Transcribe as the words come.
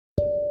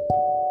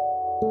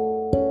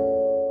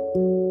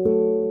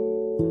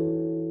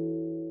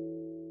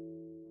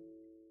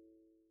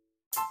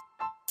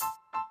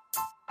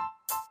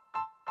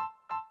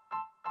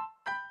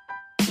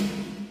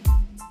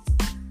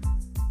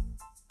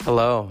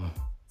Hello.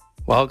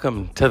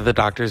 Welcome to the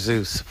Dr.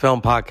 Zeus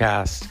Film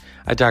Podcast.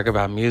 I talk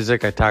about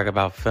music. I talk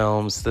about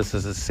films. This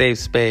is a safe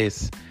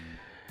space,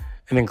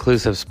 an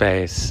inclusive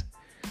space.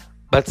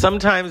 But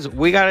sometimes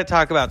we got to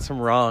talk about some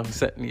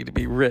wrongs that need to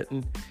be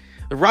written.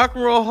 The Rock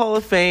and Roll Hall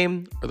of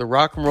Fame, or the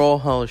Rock and Roll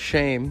Hall of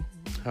Shame,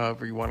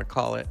 however you want to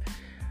call it.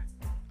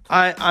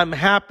 I'm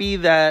happy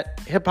that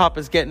hip-hop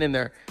is getting in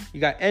there.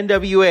 You got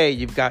NWA,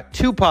 you've got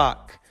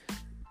Tupac,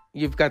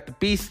 you've got the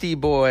Beastie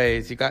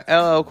Boys, you got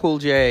LL Cool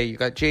J, you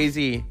got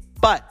Jay-Z.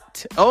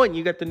 And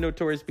you got the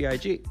Notorious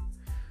B.I.G.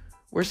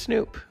 Where's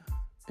Snoop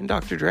and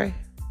Dr. Dre?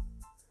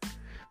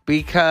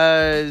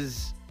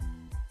 Because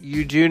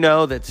you do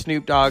know that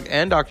Snoop Dogg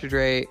and Dr.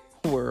 Dre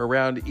were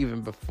around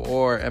even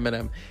before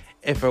Eminem.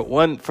 If it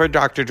wasn't for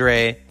Dr.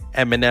 Dre,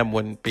 Eminem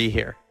wouldn't be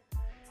here.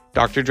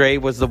 Dr. Dre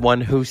was the one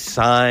who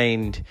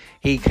signed.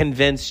 He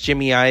convinced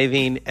Jimmy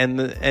Iovine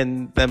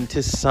and them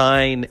to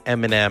sign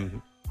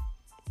Eminem.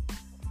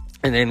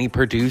 And then he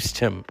produced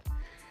him.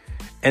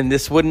 And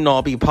this wouldn't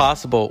all be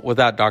possible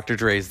without Dr.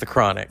 Dre's The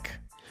Chronic,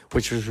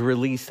 which was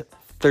released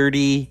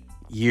 30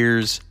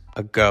 years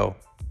ago.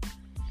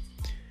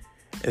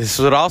 This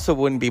also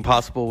wouldn't be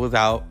possible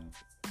without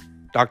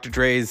Dr.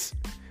 Dre's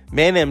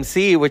Man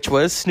MC, which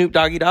was Snoop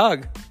Doggy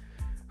Dogg,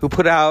 who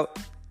put out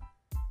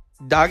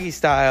Doggy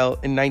Style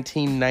in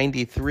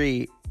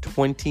 1993,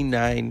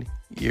 29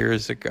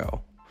 years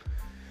ago.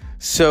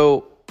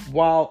 So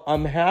while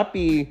I'm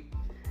happy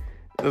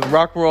the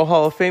Rock and Roll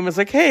Hall of Fame is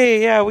like,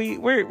 hey, yeah,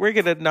 we're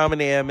going to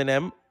nominate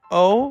Eminem.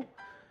 Oh,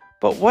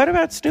 but what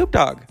about Snoop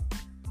Dogg?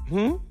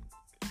 What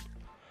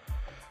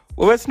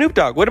about Snoop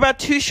Dogg? What about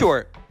Too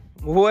Short?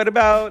 What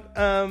about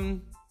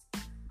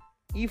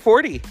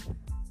E40?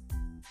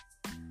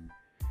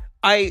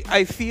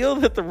 I feel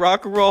that the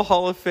Rock and Roll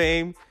Hall of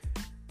Fame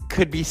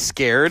could be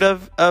scared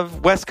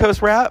of West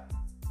Coast rap.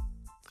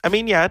 I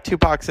mean, yeah,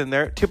 Tupac's in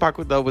there. Tupac,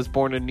 though, was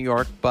born in New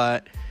York,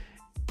 but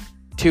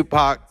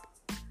Tupac,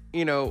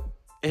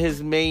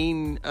 his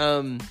main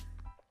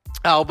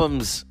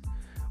albums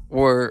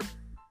were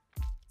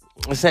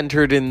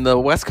centered in the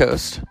West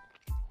Coast.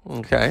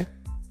 Okay.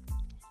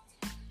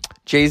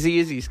 Jay-Z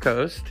is East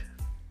Coast.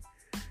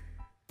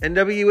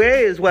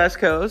 NWA is West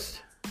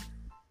Coast.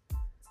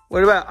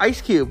 What about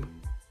Ice Cube?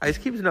 Ice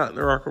Cube's not in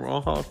the Rock and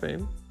Roll Hall of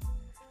Fame.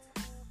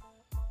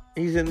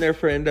 He's in there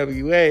for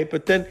NWA.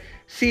 But then,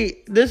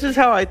 see, this is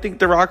how I think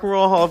the Rock and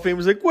Roll Hall of Fame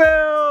is like,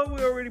 well,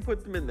 we already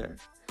put them in there.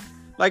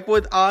 Like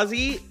with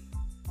Ozzy,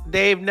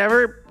 they've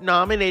never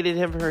nominated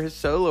him for his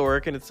solo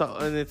work, and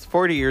it's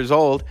 40 years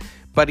old,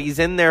 but he's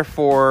in there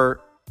for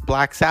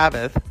Black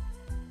Sabbath.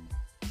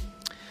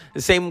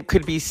 The same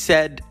could be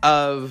said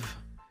of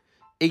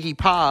Iggy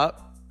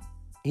Pop.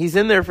 He's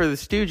in there for the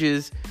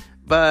Stooges,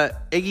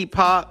 but Iggy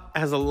Pop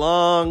has a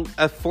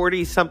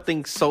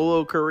 40-something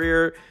solo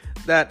career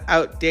that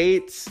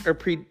outdates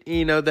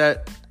or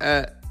that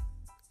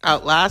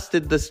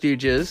outlasted the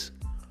Stooges.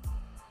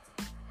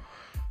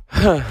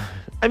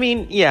 I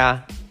mean,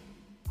 yeah.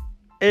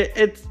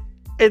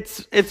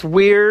 It's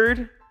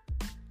weird.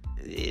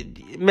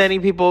 Many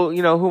people,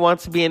 who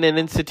wants to be in an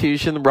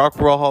institution, the Rock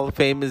and Roll Hall of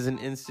Fame is an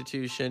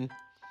institution.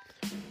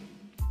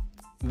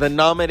 The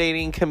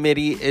nominating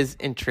committee is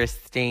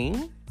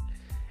interesting.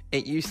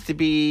 It used to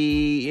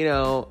be,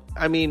 now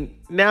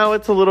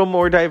it's a little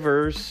more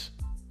diverse.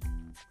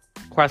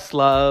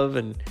 Questlove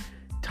and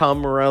Tom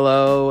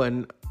Morello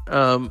and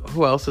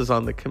who else is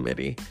on the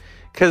committee?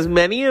 Because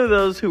many of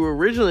those who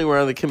originally were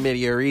on the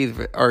committee are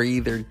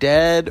either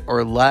dead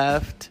or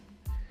left.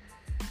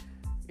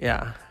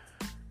 Yeah.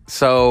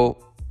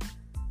 So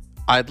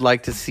I'd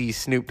like to see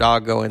Snoop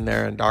Dogg go in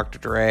there and Dr.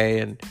 Dre,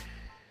 and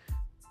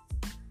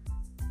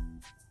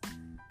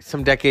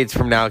some decades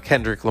from now,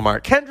 Kendrick Lamar.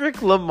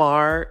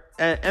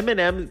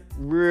 Eminem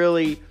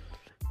really,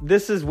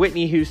 this is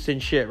Whitney Houston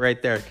shit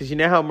right there. Because you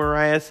know how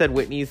Mariah said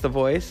Whitney's the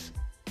voice?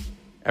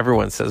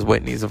 Everyone says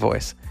Whitney's the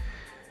voice.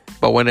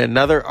 But when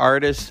another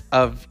artist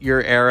of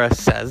your era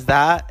says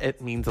that,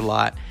 it means a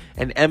lot.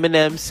 And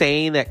Eminem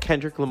saying that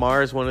Kendrick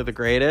Lamar is one of the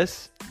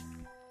greatest,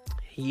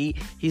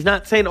 he's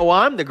not saying, oh,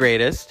 I'm the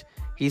greatest.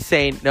 He's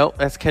saying, no,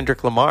 that's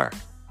Kendrick Lamar.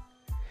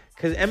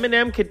 Because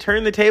Eminem could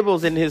turn the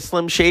tables in his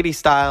Slim Shady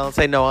style and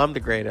say, no, I'm the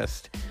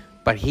greatest.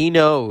 But he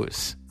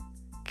knows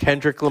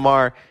Kendrick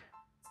Lamar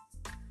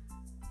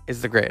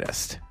is the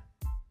greatest.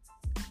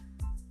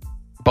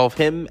 Both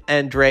him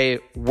and Dre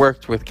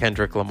worked with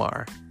Kendrick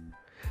Lamar.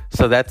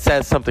 So that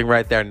says something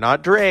right there.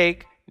 Not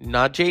Drake,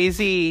 not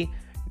Jay-Z,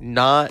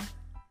 not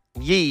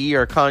Ye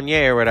or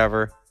Kanye or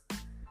whatever.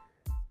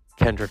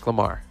 Kendrick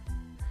Lamar.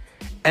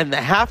 And the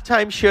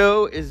halftime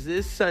show is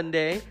this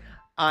Sunday.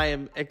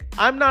 I'm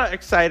not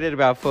excited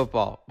about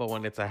football, but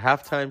when it's a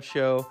halftime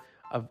show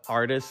of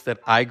artists that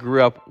I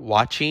grew up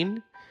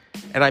watching,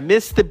 and I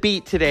missed the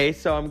beat today,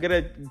 so I'm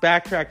gonna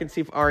backtrack and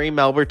see if Ari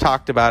Melber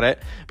talked about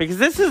it, because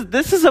this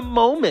is a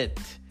moment.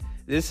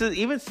 This is,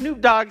 even Snoop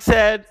Dogg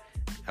said,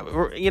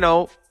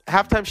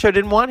 halftime show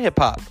didn't want hip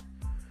hop.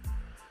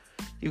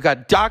 You've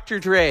got Dr.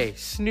 Dre,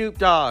 Snoop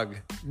Dogg,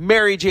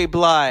 Mary J.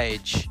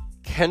 Blige,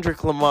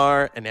 Kendrick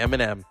Lamar, and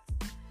Eminem.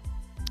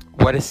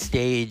 What a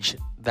stage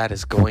that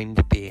is going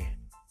to be.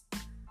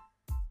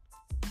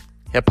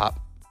 Hip-hop.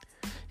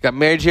 You got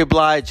Mary J.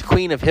 Blige,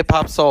 Queen of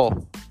Hip-Hop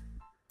Soul.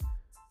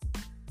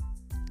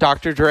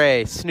 Dr.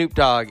 Dre, Snoop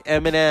Dogg,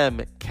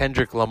 Eminem,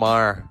 Kendrick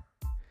Lamar.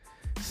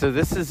 So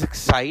this is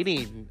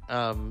exciting,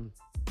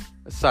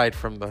 aside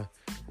from the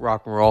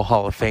Rock and Roll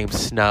Hall of Fame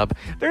snub.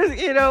 There's,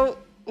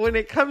 when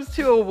it comes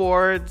to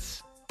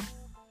awards,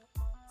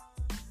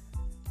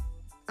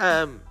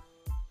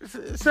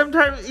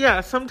 sometimes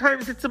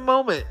it's a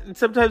moment, and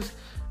sometimes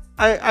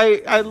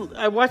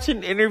I watched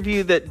an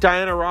interview that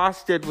Diana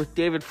Ross did with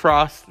David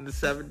Frost in the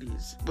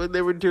 70s when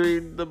they were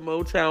doing the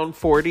Motown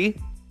 40.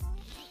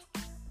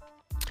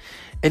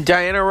 And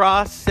Diana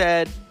Ross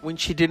said when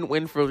she didn't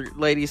win for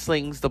Lady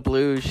Slings the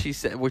Blues, she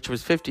said, which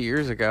was 50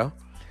 years ago,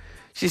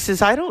 she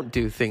says, I don't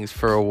do things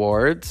for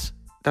awards.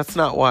 That's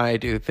not why I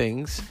do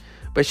things.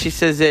 But she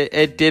says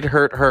it did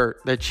hurt her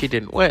that she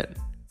didn't win.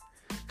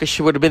 Because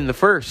she would have been the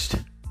first,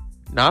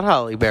 not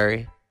Halle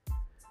Berry.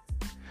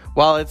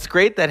 While it's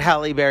great that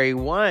Halle Berry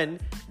won,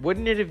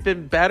 wouldn't it have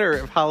been better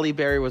if Halle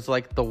Berry was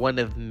like the one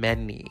of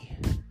many?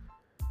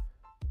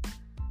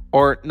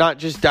 Or not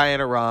just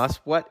Diana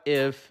Ross. What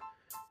if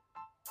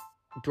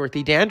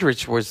Dorothy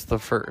Dandridge was the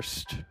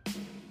first?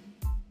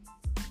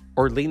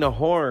 Or Lena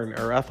Horne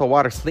or Ethel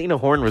Waters. Lena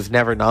Horne was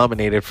never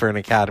nominated for an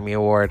Academy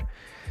Award.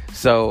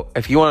 So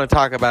if you want to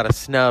talk about a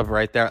snub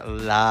right there, a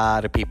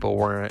lot of people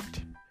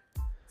weren't.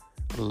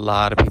 A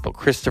lot of people.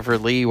 Christopher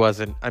Lee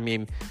wasn't. I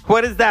mean,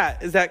 what is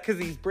that? Is that because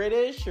he's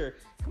British? Or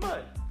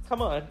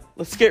come on.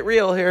 Let's get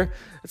real here.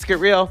 Let's get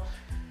real.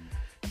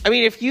 I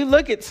mean, if you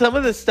look at some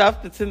of the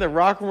stuff that's in the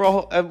Rock and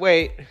Roll...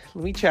 wait,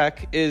 let me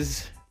check.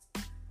 Is...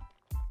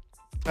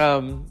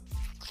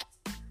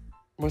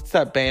 what's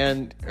that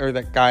band or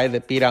that guy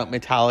that beat out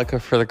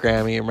Metallica for the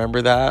Grammy?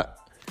 Remember that?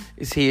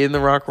 Is he in the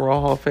Rock and Roll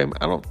Hall of Fame?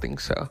 I don't think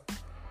so.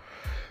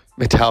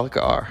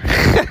 Metallica are.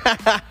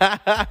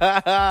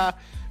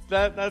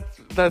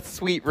 That's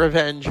sweet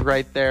revenge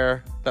right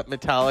there. That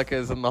Metallica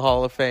is in the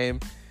Hall of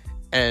Fame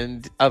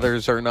and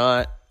others are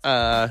not.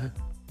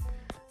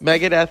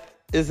 Megadeth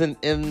isn't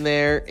in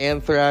there.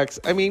 Anthrax.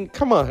 I mean,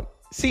 come on.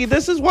 See,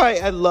 this is why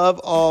I love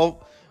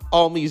all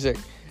music.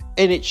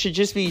 And it should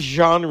just be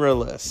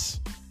genreless.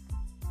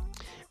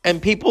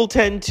 And people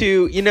tend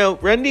to,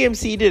 Run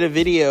DMC did a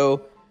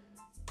video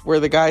where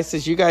the guy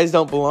says, you guys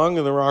don't belong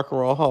in the Rock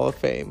and Roll Hall of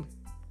Fame.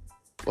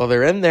 Well,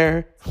 they're in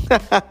there.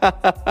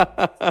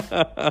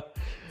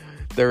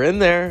 They're in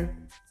there.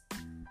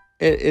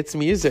 It's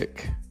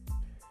music.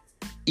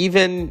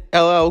 Even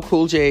LL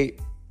Cool J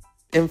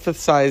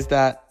emphasized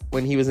that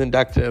when he was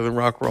inducted into the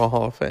Rock and Roll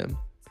Hall of Fame.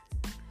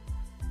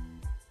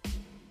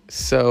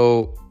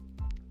 So...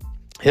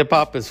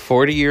 hip-hop is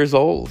 40 years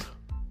old.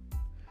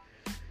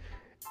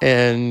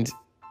 And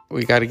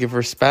we got to give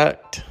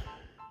respect.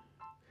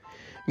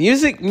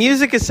 Music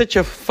is such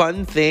a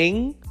fun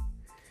thing.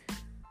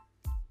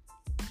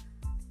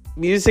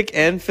 Music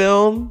and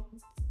film.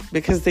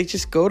 Because they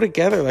just go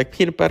together like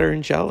peanut butter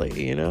and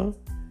jelly,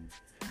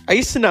 I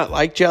used to not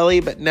like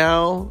jelly, but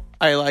now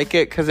I like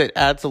it because it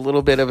adds a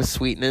little bit of a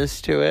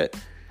sweetness to it.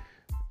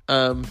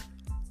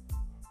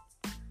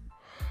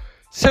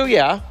 So,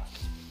 yeah.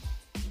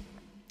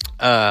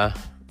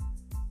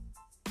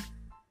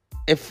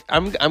 If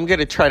I'm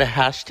gonna try to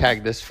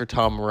hashtag this for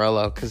Tom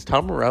Morello because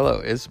Tom Morello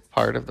is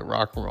part of the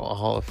Rock and Roll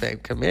Hall of Fame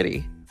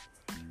committee,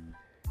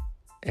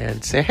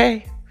 and say,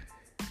 hey,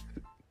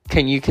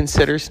 can you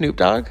consider Snoop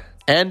Dogg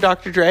and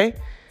Dr. Dre?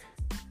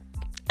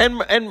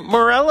 And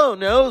Morello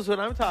knows what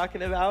I'm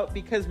talking about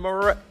because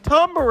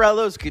Tom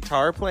Morello's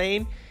guitar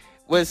playing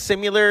was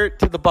similar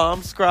to the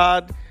Bomb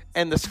Squad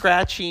and the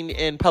scratching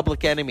in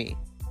Public Enemy.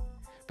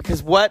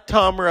 Because what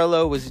Tom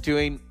Morello was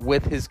doing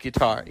with his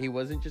guitar, he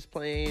wasn't just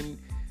playing,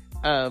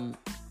 riffs.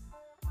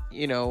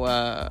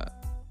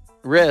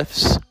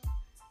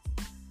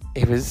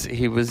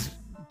 He was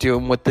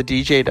doing what the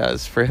DJ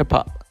does for hip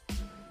hop.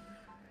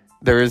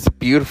 There is a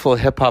beautiful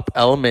hip hop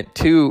element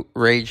to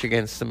Rage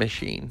Against the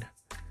Machine,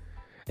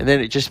 and then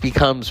it just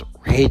becomes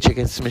Rage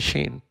Against the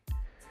Machine.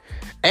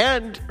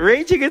 And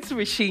Rage Against the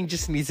Machine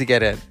just needs to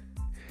get in.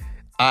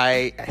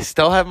 I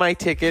still have my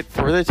ticket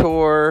for the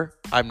tour.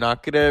 I'm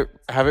not going to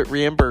have it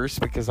reimbursed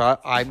because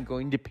I'm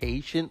going to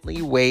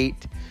patiently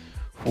wait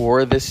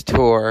for this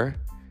tour.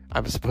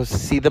 I'm supposed to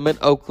see them in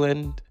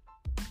Oakland.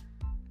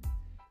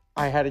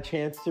 I had a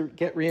chance to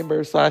get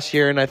reimbursed last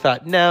year, and I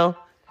thought, no,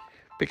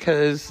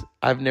 because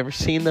I've never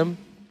seen them.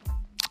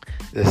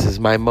 This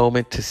is my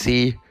moment to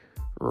see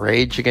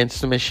Rage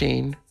Against the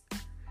Machine.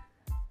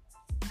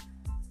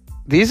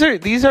 These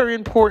are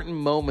important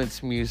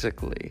moments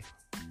musically.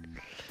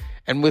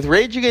 And with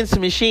Rage Against the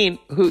Machine,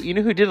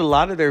 who did a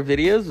lot of their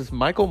videos was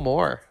Michael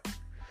Moore.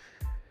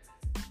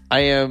 I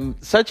am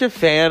such a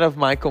fan of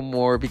Michael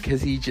Moore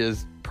because he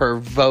just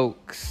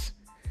provokes.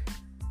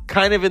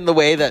 Kind of in the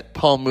way that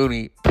Paul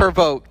Mooney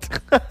provoked.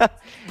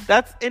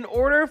 That's in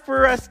order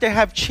for us to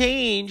have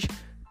change,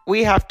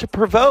 we have to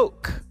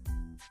provoke.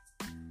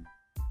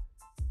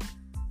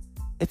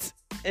 It's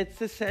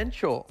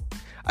essential.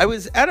 I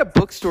was at a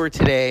bookstore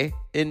today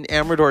in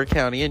Amador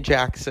County in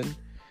Jackson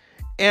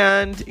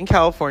and in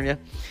California,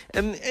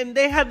 and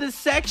they had this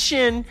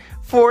section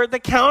for the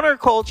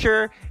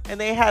counterculture, and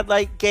they had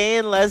like gay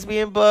and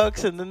lesbian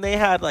books, and then they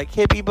had like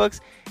hippie books.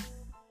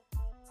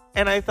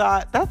 And I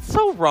thought, that's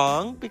so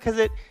wrong, because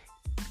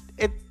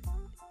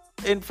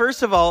and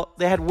first of all,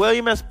 they had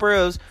William S.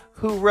 Burroughs,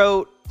 who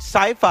wrote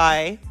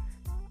sci-fi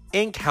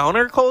in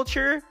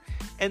counterculture.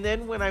 And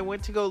then when I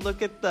went to go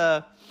look at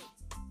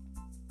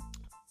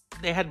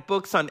they had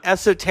books on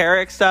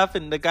esoteric stuff,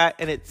 and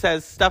it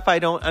says stuff I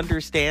don't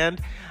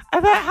understand. I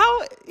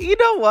thought, you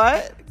know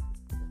what?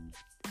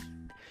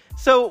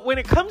 So when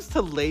it comes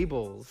to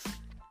labels,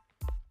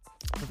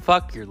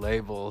 fuck your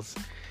labels.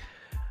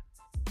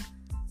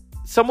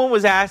 Someone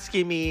was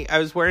asking me, I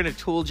was wearing a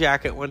Tool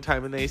jacket one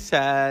time, and they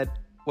said,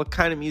 what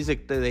kind of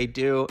music do they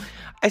do?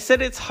 I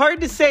said, it's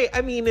hard to say.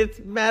 I mean, it's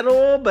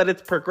metal, but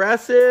it's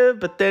progressive,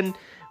 but then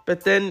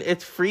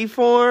it's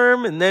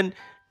freeform, and then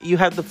you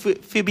have the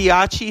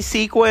Fibonacci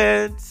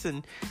sequence,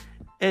 and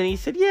he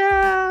said,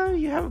 yeah,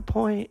 you have a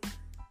point.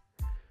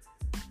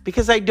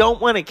 Because I don't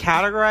want to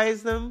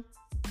categorize them.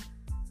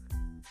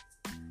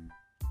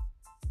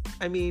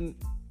 I mean,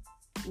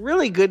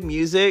 really good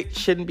music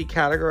shouldn't be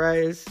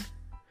categorized.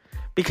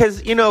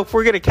 Because, if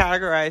we're going to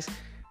categorize,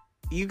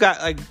 you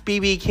got like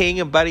B.B.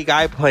 King and Buddy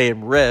Guy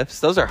playing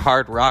riffs. Those are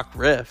hard rock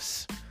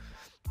riffs.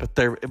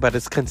 But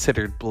it's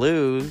considered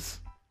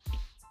blues.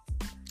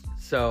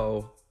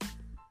 So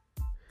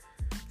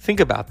think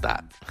about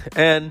that.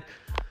 And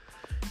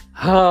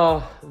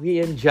the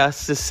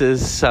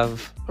injustices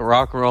of the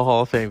Rock and Roll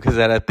Hall of Fame, because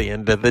at the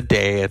end of the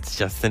day, it's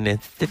just an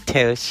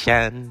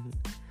institution.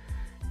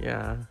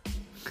 Yeah.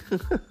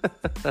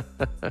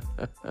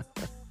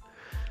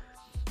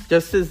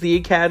 Just as the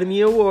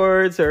Academy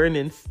Awards are an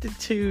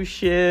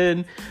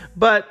institution.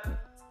 But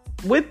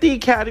with the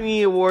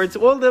Academy Awards,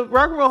 well, the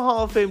Rock and Roll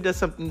Hall of Fame does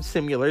something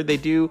similar. They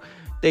do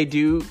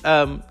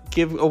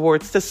give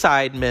awards to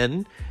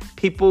sidemen,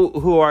 people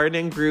who aren't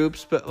in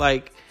groups, but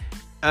like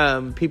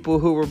people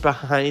who were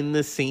behind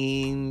the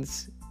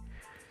scenes.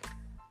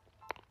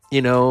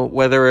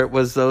 Whether it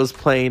was those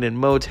playing in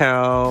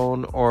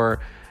Motown, or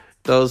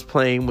those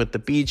playing with the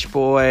Beach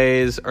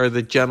Boys, or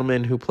the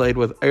gentleman who played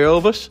with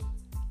Elvis,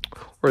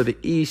 or the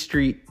E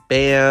Street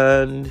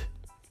Band.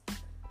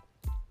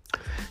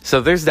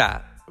 So there's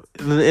that.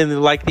 And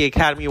like the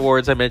Academy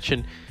Awards I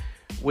mentioned,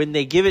 when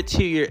they give it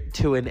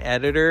to an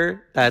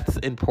editor, that's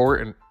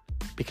important,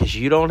 because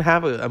you don't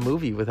have a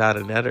movie without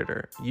an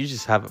editor. You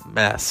just have a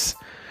mess.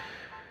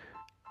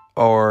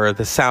 Or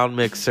the sound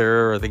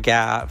mixer, or the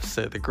gaffs,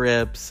 or the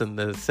grips, and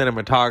the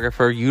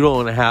cinematographer. You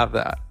don't have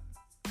that.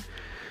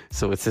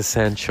 So it's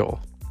essential.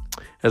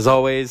 As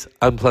always,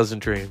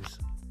 unpleasant dreams.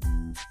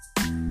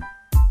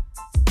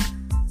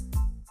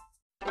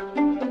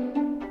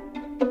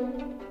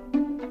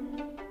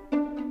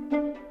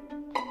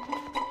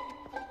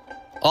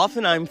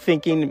 Often I'm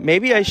thinking,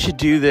 maybe I should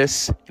do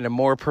this in a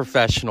more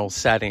professional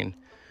setting.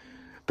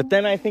 But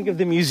then I think of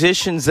the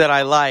musicians that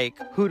I like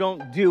who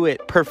don't do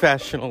it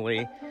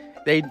professionally.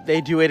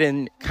 They do it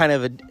in kind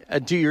of a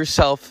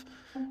do-it-yourself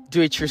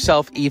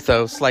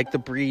ethos, like the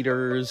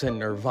Breeders and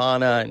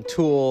Nirvana and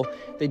Tool.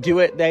 They do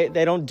it.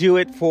 They don't do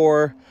it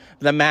for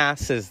the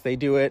masses. They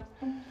do it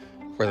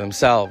for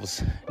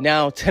themselves.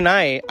 Now,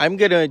 tonight, I'm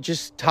going to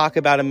just talk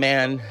about a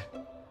man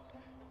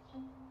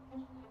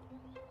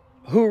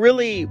who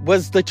really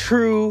was the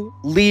true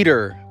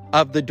leader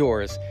of the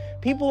Doors.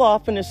 People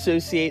often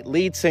associate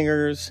lead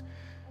singers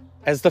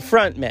as the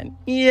frontmen.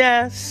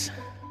 Yes.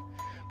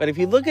 But if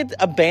you look at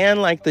a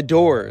band like the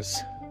Doors,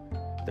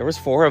 there was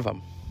 4 of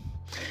them.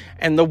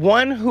 And the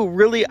one who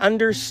really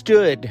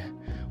understood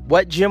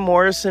what Jim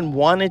Morrison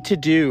wanted to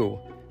do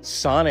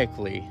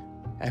sonically,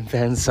 and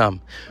then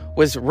some,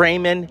 was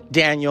Raymond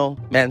Daniel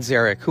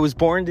Manzarek, who was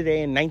born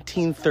today in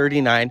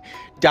 1939,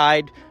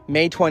 died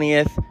May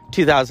 20th,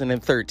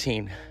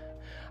 2013.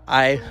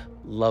 I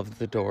love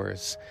the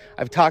Doors.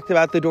 I've talked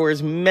about the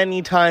Doors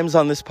many times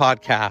on this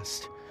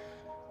podcast.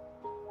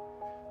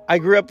 I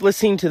grew up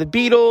listening to the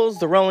Beatles,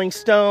 the Rolling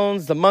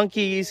Stones, the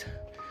Monkees.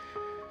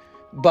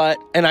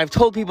 And I've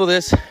told people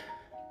this,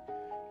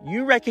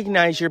 you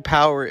recognize your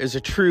power as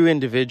a true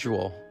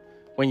individual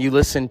when you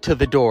listen to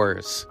the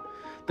Doors.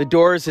 The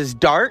Doors is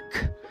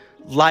dark,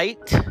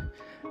 light,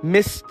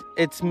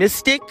 it's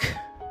mystic.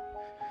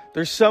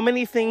 There's so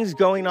many things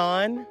going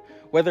on,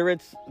 whether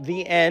it's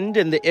the end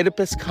and the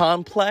Oedipus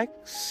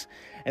complex,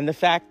 and the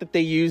fact that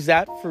they use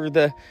that for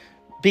the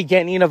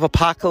beginning of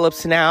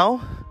Apocalypse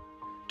Now,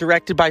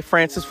 directed by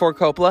Francis Ford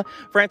Coppola.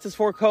 Francis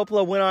Ford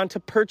Coppola went on to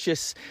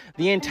purchase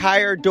the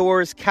entire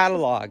Doors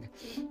catalog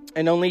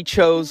and only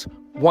chose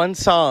one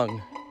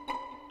song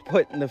to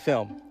put in the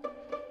film.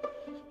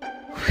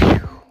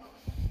 Whew.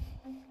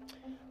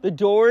 The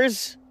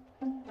Doors,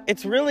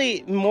 it's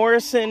really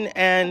Morrison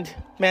and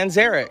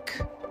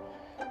Manzarek.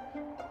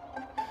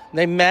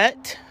 They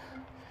met.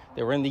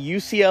 They were in the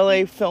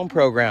UCLA film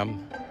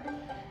program.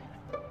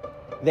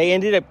 They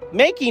ended up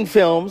making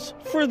films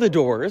for the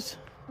Doors.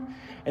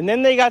 And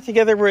then they got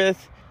together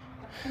with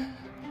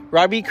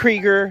Robbie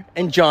Krieger,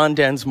 and John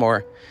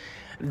Densmore.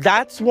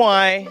 That's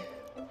why,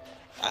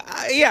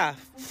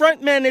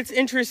 frontmen, it's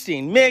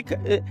interesting. Mick,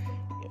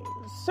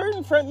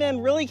 certain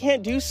frontmen really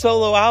can't do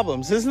solo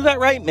albums. Isn't that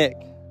right,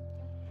 Mick?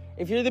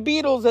 If you're the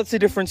Beatles, that's a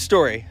different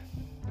story.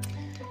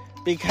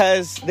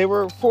 Because they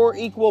were 4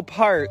 equal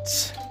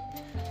parts.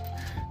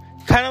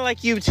 Kind of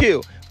like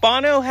U2.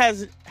 Bono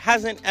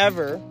hasn't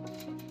ever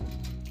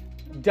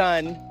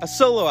done a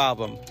solo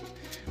album.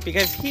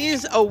 Because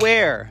he's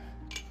aware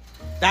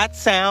that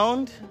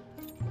sound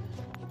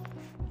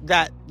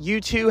that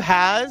U2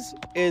 has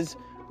is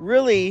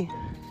really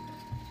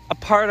a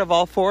part of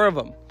all 4 of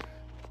them.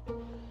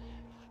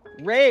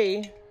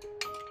 Ray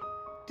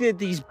did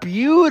these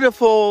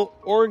beautiful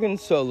organ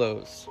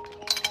solos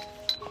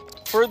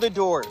for the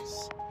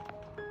Doors.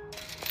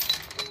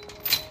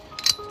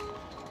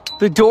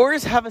 The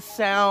Doors have a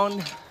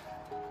sound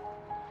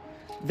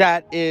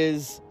that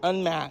is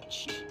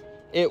unmatched.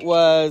 It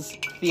was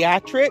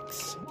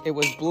theatrics, it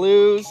was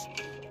blues,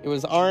 it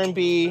was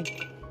R&B,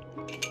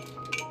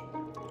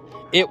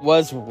 it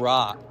was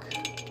rock.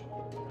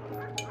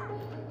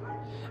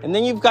 And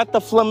then you've got the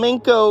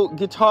flamenco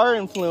guitar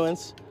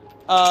influence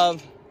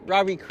of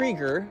Robbie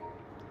Krieger,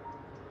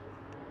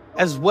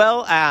 as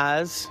well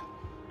as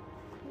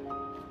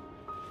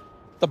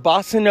the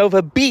bossa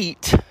nova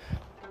beat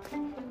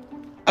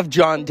of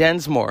John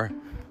Densmore.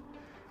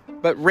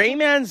 But Ray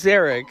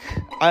Manzarek,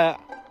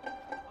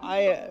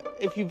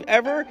 if you've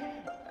ever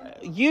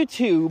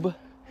YouTube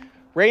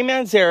Ray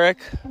Manzarek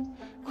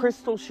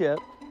Crystal Ship,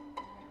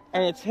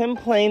 and it's him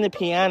playing the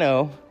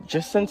piano,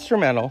 just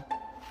instrumental,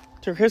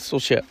 to Crystal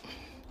Ship.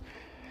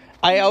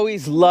 I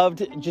always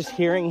loved just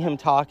hearing him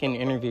talk in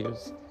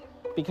interviews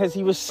because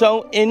he was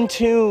so in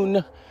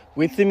tune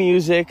with the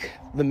music,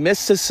 the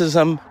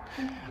mysticism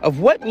of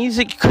what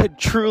music could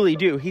truly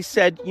do. He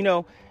said,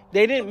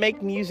 they didn't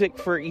make music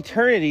for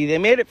eternity. They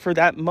made it for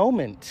that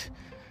moment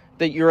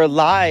that you're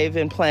alive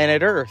in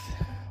planet Earth.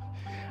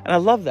 And I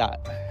love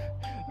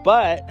that.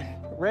 But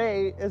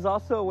Ray is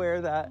also aware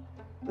that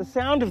the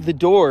sound of the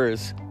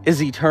Doors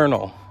is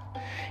eternal.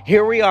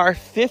 Here we are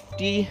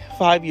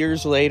 55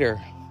 years later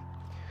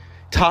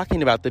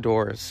talking about the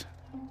Doors.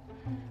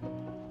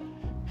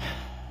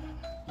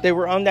 They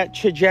were on that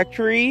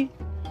trajectory,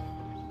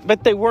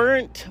 but they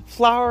weren't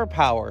flower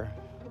power.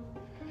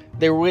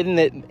 They were in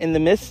the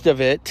midst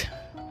of it.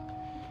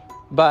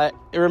 But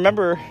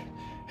remember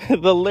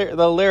the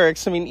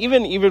lyrics. I mean,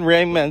 even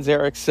Ray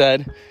Manzarek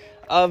said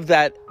of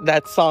that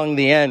song,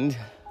 The End,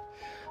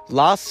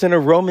 lost in a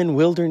Roman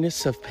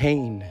wilderness of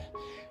pain,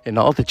 and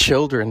all the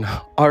children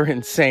are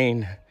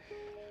insane,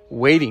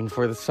 waiting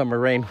for the summer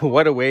rain.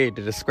 What a way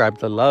to describe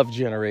the love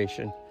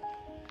generation.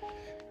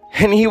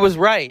 And he was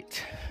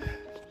right.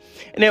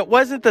 And it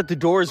wasn't that the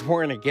Doors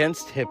weren't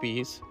against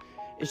hippies.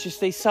 It's just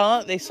they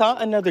saw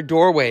another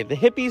doorway. The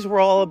hippies were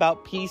all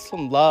about peace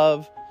and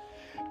love.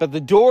 But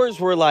the Doors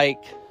were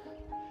like,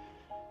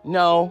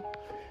 no,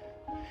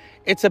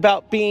 it's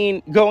about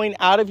going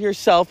out of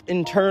yourself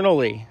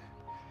internally.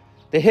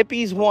 The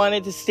hippies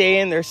wanted to stay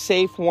in their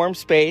safe, warm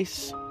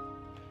space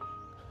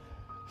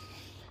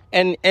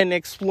and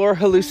explore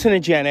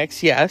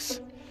hallucinogenics, yes.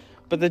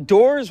 But the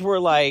Doors were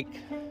like,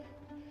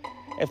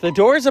 if the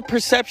doors of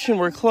perception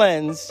were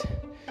cleansed,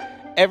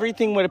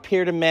 everything would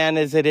appear to man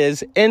as it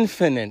is,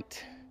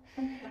 infinite.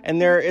 And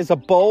there is a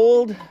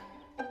bold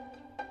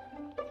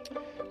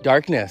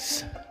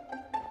darkness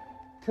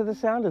to the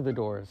sound of the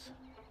Doors.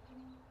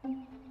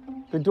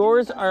 The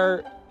Doors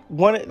are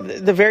one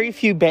of the very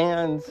few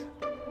bands.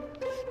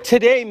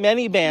 Today,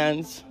 many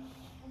bands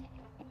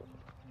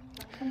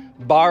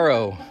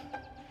borrow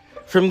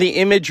from the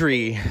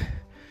imagery,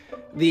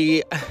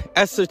 the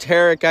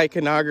esoteric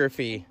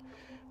iconography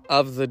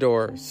of the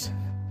Doors.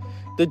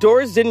 The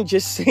Doors didn't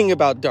just sing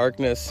about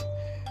darkness,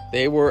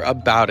 they were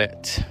about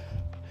it.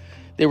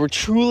 They were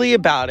truly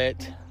about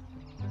it.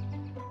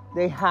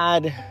 They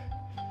had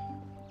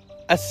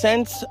a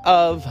sense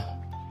of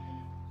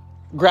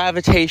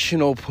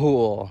gravitational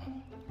pull.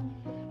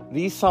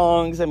 These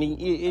songs, I mean,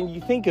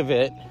 you think of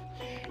it,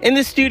 in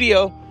the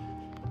studio,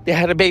 they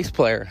had a bass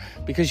player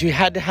because you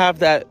had to have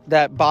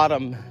that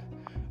bottom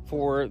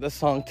for the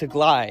song to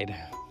glide.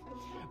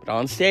 But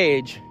on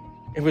stage,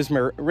 it was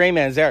Ray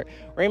Manzarek.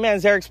 Ray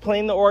Manzarek's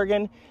playing the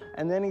organ,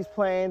 and then he's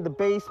playing the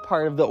bass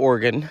part of the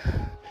organ.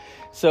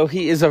 So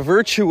he is a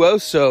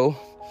virtuoso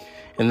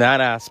in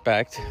that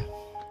aspect.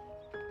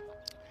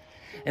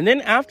 And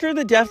then after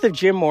the death of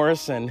Jim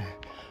Morrison,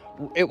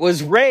 it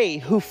was Ray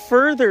who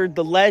furthered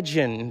the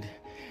legend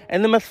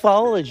and the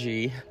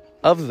mythology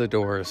of the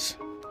Doors.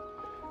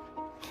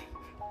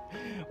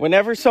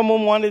 Whenever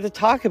someone wanted to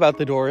talk about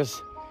the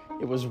Doors,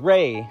 it was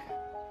Ray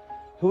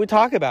who would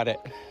talk about it.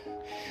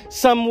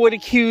 Some would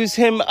accuse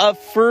him of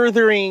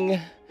furthering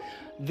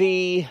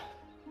the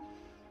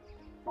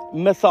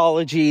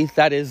mythology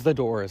that is the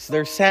Doors.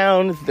 Their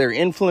sound, their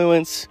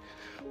influence,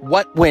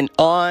 what went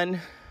on,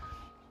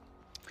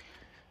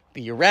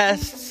 the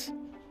arrests.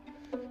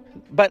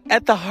 But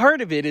at the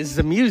heart of it is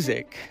the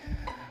music.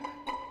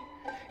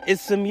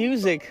 It's the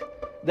music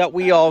that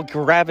we all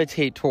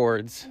gravitate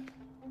towards.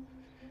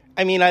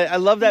 I mean, I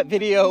love that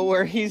video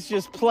where he's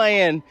just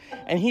playing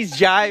and he's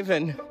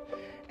jiving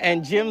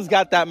and Jim's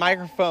got that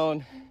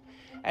microphone.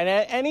 And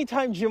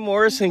anytime Jim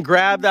Morrison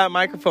grabbed that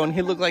microphone,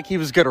 he looked like he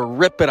was going to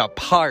rip it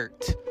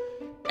apart.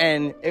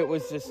 And it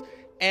was this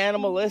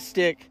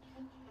animalistic,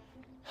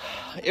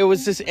 it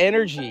was this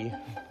energy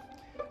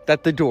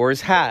that the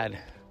Doors had.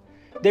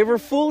 They were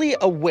fully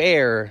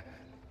aware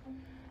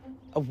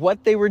of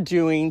what they were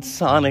doing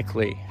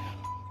sonically.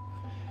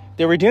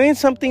 They were doing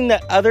something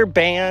that other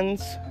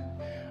bands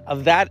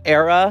of that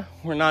era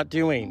were not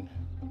doing.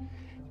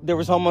 There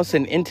was almost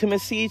an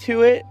intimacy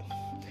to it,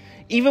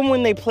 even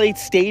when they played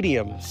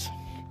stadiums.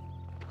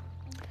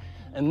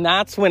 And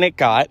that's when it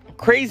got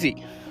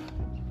crazy.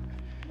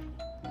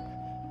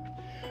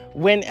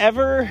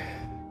 Whenever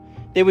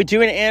they would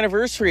do an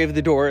anniversary of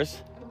the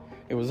Doors,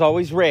 it was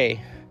always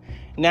Ray.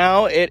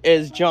 Now it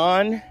is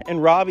John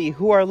and Robbie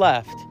who are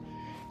left.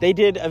 They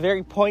did a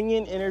very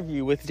poignant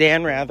interview with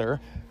Dan Rather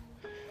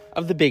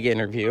of The Big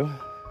Interview.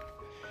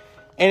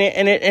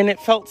 And it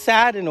felt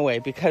sad in a way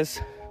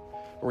because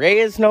Ray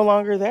is no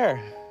longer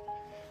there.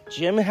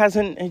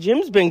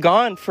 Jim's been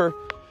gone for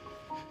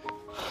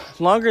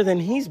longer than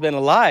he's been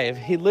alive.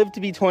 He lived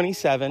to be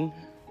 27,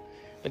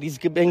 but he's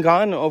been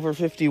gone over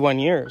 51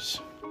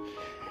 years.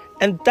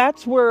 And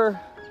that's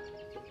where,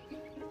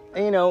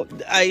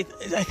 I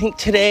think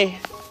today,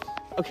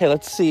 okay,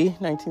 let's see,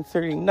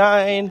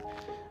 1939,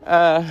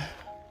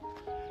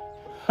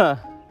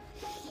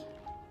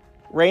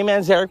 Ray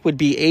Manzarek would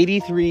be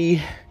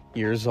 83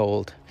 years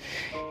old.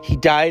 He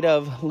died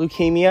of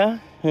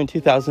leukemia in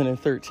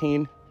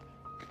 2013.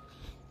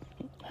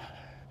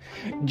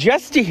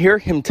 Just to hear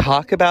him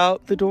talk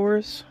about the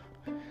Doors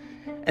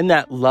and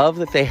that love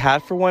that they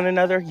had for one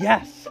another,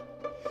 yes,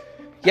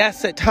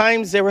 at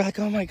times they were like,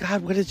 oh my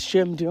God, what is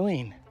Jim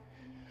doing?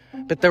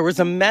 But there was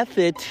a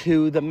method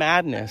to the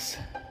madness.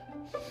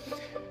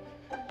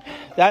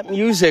 That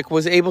music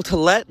was able to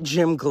let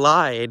Jim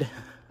glide,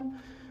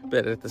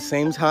 but at the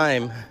same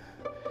time,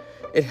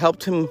 it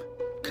helped him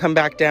come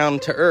back down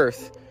to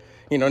earth.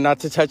 Not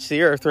to touch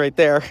the earth right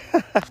there.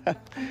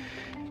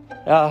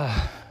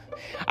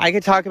 I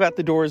could talk about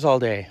the Doors all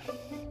day.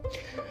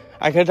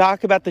 I could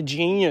talk about the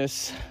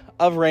genius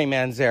of Ray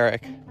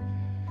Manzarek.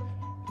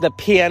 The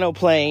piano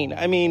playing.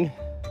 I mean,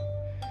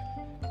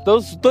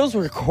 those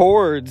were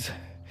chords.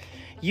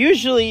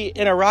 Usually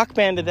in a rock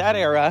band of that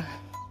era,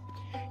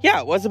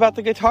 it was about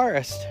the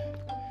guitarist.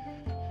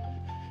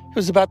 It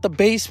was about the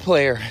bass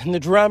player and the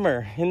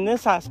drummer. In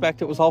this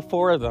aspect, it was all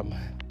four of them.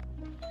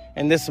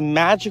 And this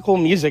magical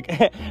music,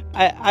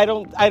 I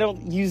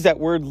don't use that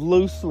word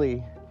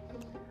loosely.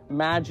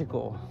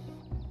 Magical.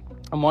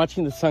 I'm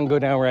watching the sun go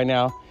down right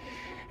now,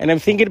 and I'm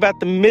thinking about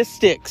the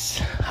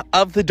mystics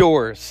of the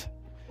Doors.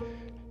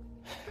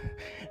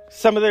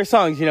 Some of their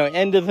songs,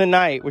 End of the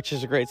Night, which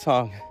is a great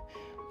song.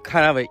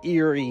 Kind of an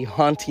eerie,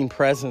 haunting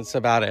presence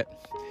about it.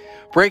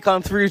 Break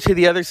On Through to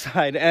the Other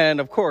Side,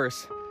 and of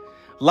course,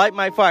 Light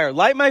My Fire.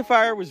 Light My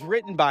Fire was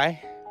written by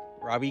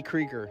Robbie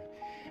Krieger.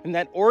 And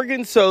that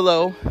organ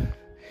solo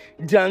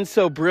done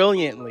so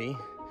brilliantly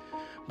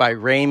by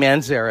Ray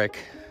Manzarek.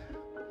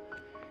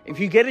 If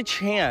you get a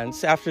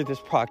chance after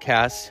this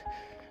podcast,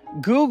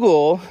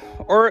 Google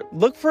or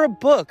look for a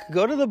book.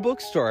 Go to the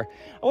bookstore.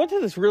 I went to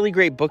this really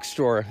great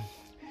bookstore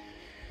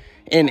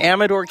in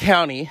Amador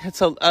County.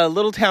 It's a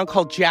little town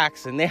called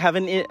Jackson. They have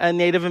a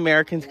Native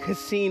American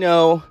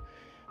casino,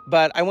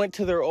 but I went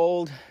to their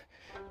old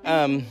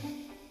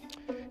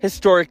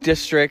historic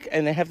district,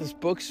 and they have this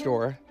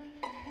bookstore.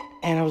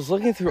 And I was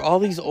looking through all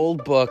these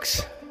old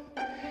books,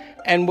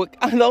 and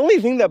the only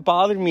thing that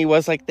bothered me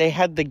was they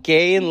had the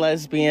gay and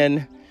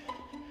lesbian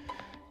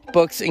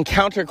books in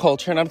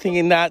counterculture, and I'm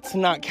thinking that's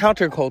not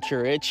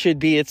counterculture. It should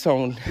be its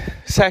own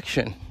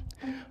section,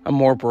 a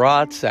more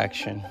broad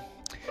section.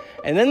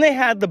 And then they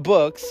had the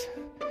books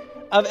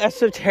of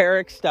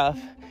esoteric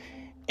stuff,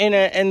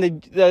 and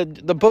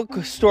the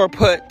bookstore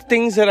put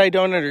things that I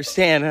don't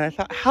understand, and I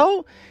thought,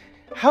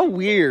 how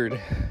weird.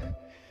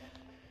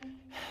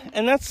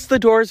 And that's the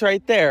Doors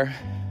right there.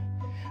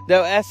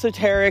 The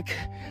esoteric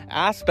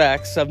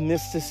aspects of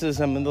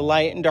mysticism and the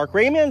light and dark.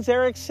 Ray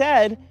Manzarek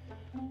said,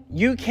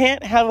 you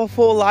can't have a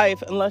full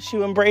life unless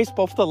you embrace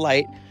both the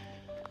light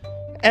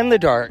and the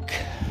dark.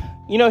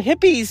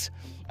 Hippies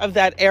of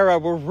that era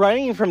were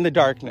running from the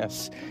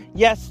darkness.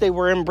 Yes, they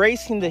were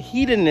embracing the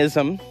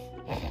hedonism,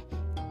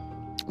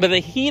 but the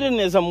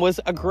hedonism was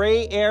a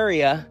gray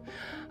area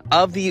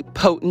of the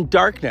potent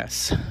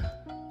darkness.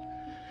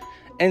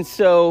 And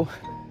so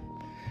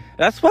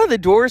that's why the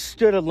Doors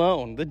stood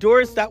alone. The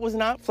Doors, that was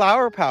not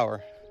flower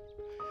power.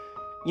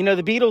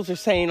 The Beatles are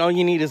saying all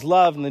you need is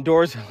love, and the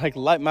Doors are like,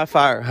 light my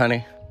fire,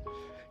 honey.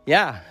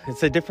 Yeah,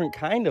 it's a different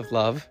kind of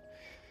love.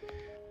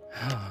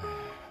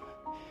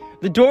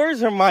 The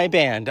Doors are my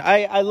band.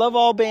 I love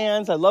all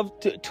bands. I love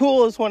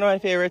Tool is one of my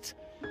favorites.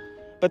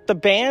 But the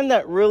band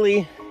that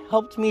really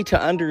helped me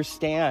to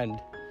understand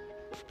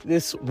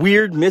this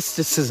weird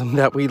mysticism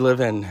that we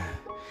live in,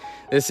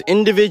 this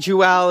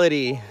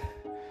individuality,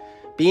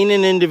 being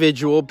an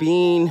individual,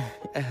 being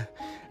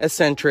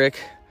eccentric,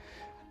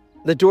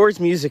 The Doors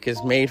music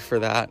is made for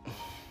that.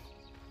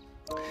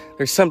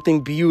 There's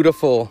something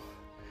beautiful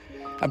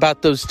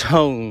about those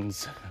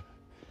tones.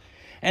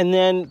 And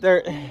then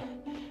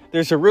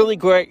there's a really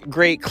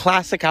great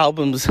classic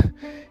albums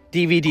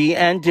DVD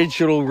and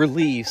digital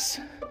release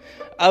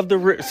of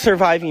the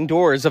surviving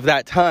Doors of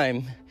that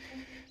time,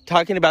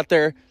 talking about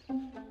their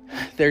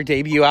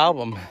debut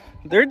album.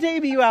 Their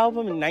debut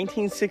album in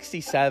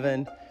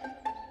 1967,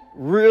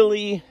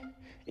 really,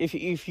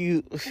 if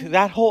you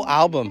that whole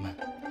album,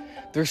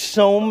 there's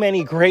so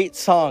many great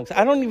songs.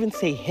 I don't even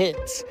say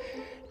hits.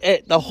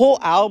 The whole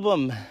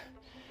album,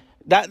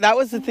 that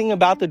was the thing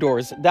about the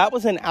Doors. That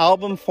was an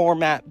album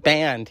format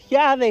band.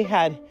 Yeah, they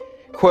had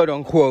quote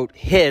unquote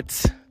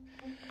hits,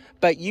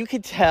 but you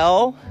could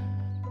tell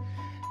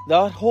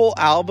that whole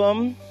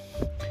album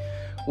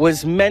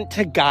was meant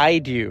to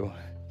guide you.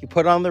 You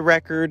put on the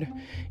record,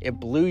 it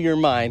blew your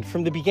mind.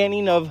 From the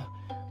beginning of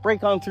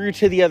Break On Through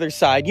to the Other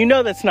Side, you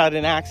know that's not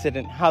an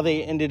accident, how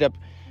they ended up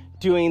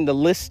doing the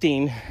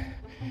listing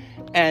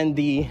and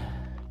the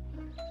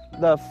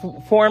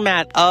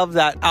format of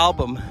that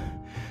album.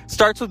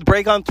 Starts with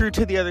Break On Through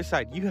to the Other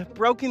Side. You have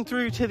broken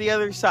through to the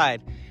other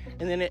side.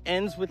 And then it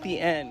ends with the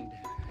end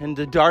and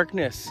the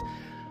darkness.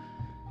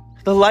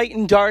 The light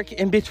and dark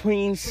in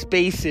between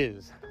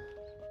spaces.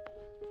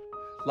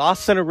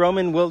 Lost in a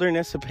Roman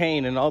wilderness of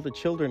pain, and all the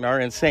children are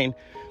insane,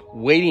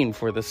 waiting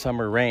for the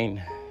summer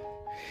rain.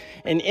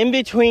 And in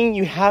between,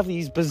 you have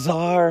these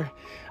bizarre,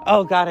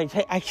 oh God,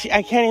 I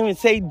can't even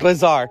say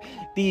bizarre,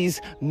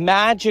 these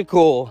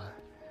magical,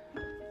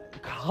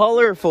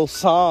 colorful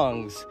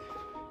songs.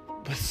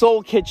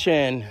 Soul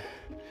Kitchen,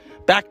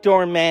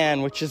 Backdoor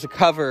Man, which is a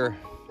cover,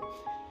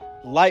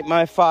 Light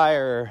My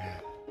Fire,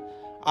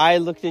 I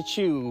Looked at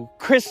You,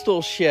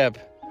 Crystal Ship,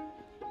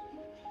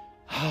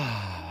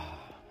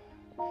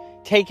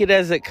 Take It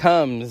As It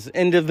Comes,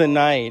 End of the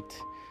Night.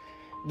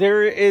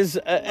 There is,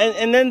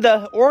 and then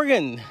the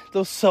organ,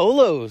 those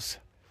solos.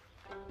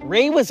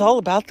 Ray was all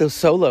about those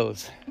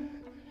solos.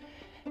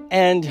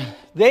 And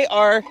they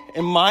are,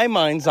 in my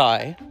mind's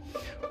eye,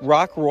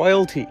 rock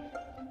royalty.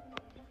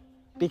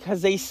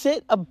 Because they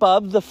sit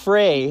above the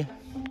fray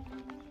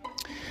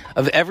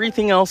of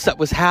everything else that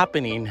was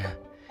happening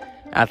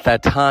at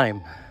that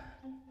time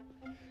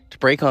to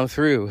break on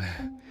through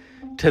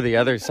to the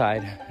other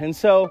side. And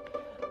so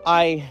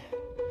I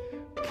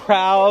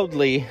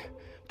proudly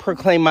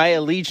proclaim my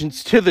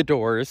allegiance to the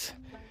Doors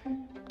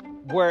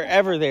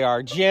wherever they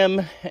are.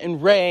 Jim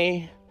and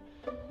Ray,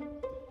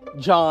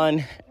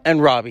 John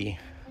and Robbie.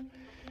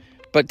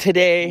 But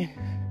today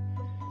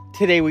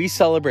we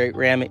celebrate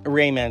Ray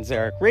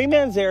Manzarek. Ray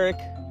Manzarek,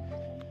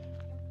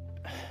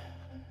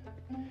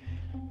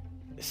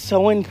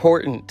 so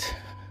important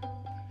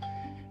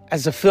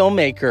as a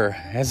filmmaker,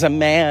 as a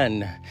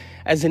man,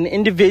 as an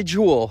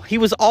individual. He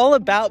was all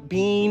about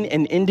being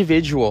an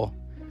individual.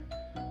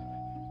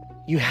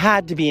 You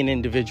had to be an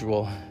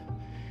individual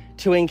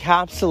to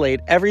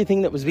encapsulate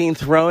everything that was being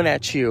thrown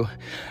at you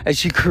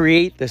as you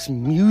create this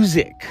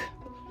music.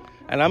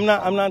 And I'm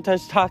not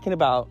just talking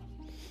about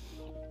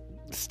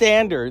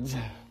standards,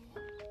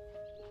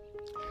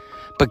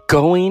 but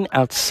going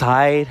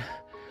outside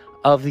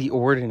of the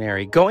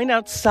ordinary, going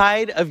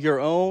outside of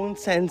your own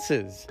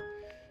senses.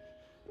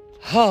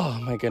 Oh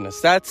my goodness,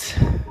 that's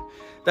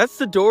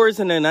the Doors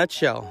in a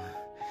nutshell.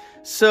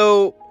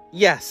 So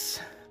yes,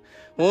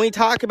 when we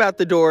talk about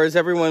the Doors,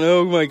 everyone,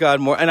 oh my God,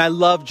 more. And I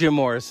love Jim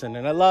Morrison,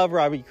 and I love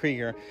Robbie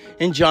Krieger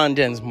and John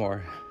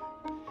Densmore,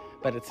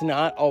 but it's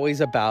not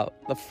always about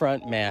the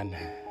front man.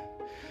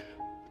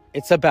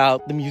 It's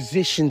about the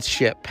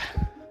musicianship.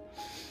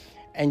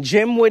 And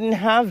Jim wouldn't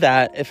have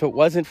that if it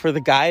wasn't for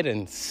the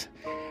guidance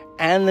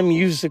and the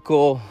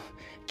musical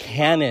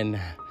canon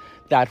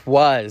that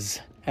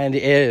was and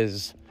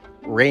is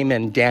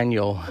Raymond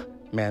Daniel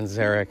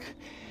Manzarek.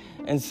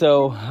 And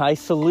so I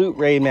salute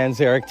Ray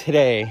Manzarek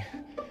today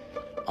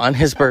on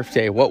his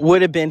birthday, what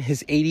would have been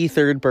his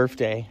 83rd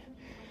birthday.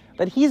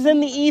 But he's in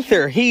the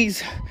ether.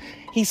 He's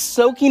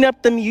soaking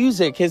up the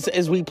music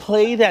as we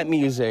play that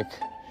music.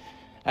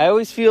 I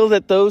always feel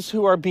that those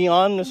who are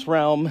beyond this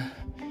realm,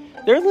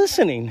 they're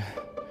listening.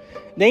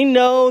 They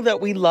know that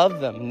we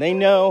love them. They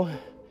know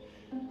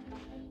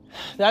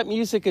that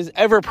music is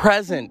ever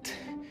present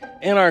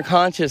in our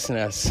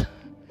consciousness.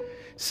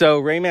 So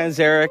Ray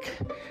Manzarek,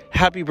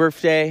 happy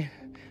birthday.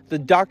 The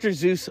Dr.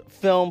 Zeus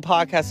Film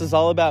Podcast is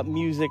all about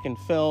music and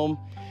film.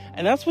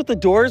 And that's what the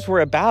Doors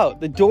were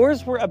about. The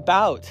Doors were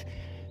about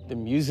the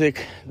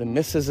music, the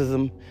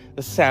mysticism,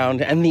 the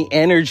sound, and the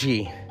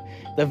energy.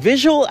 The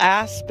visual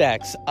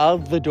aspects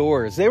of the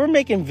Doors. They were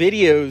making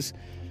videos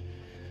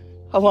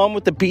along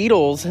with the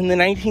Beatles in the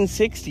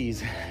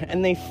 1960s,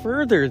 and they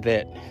furthered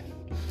it.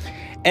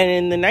 And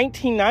in the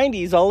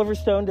 1990s, Oliver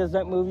Stone does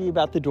that movie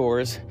about the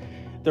Doors.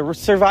 The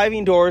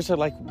surviving Doors are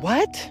like,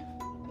 what?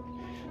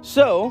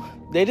 So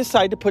they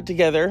decide to put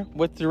together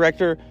with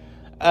director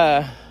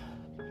oh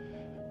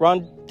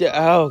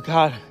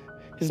God,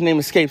 his name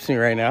escapes me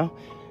right now.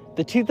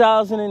 The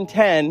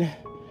 2010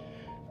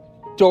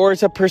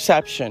 Doors of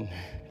Perception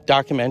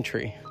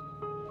documentary.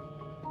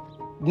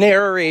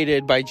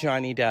 narrated by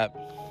Johnny Depp.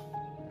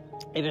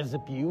 It is a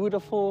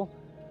beautiful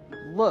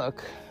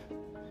look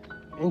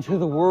into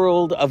the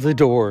world of the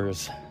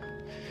Doors.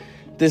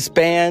 This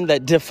band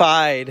that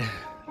defied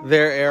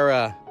their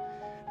era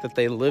that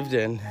they lived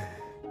in.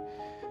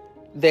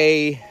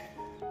 They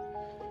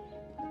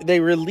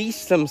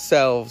released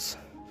themselves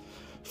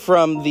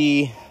from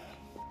the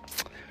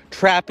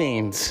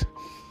trappings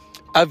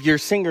of your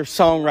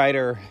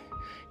singer-songwriter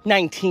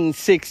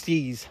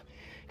 1960s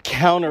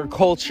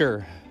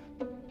counterculture.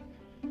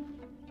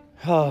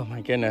 Oh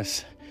my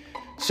goodness.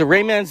 So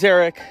Ray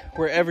Manzarek,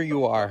 wherever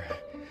you are,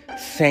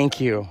 thank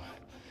you.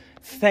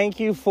 Thank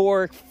you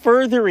for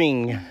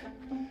furthering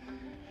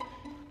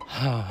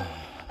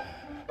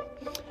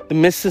the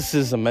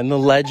mysticism and the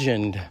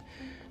legend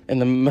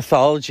and the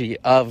mythology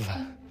of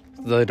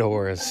the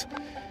Doors.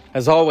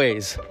 As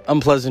always,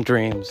 unpleasant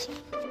dreams.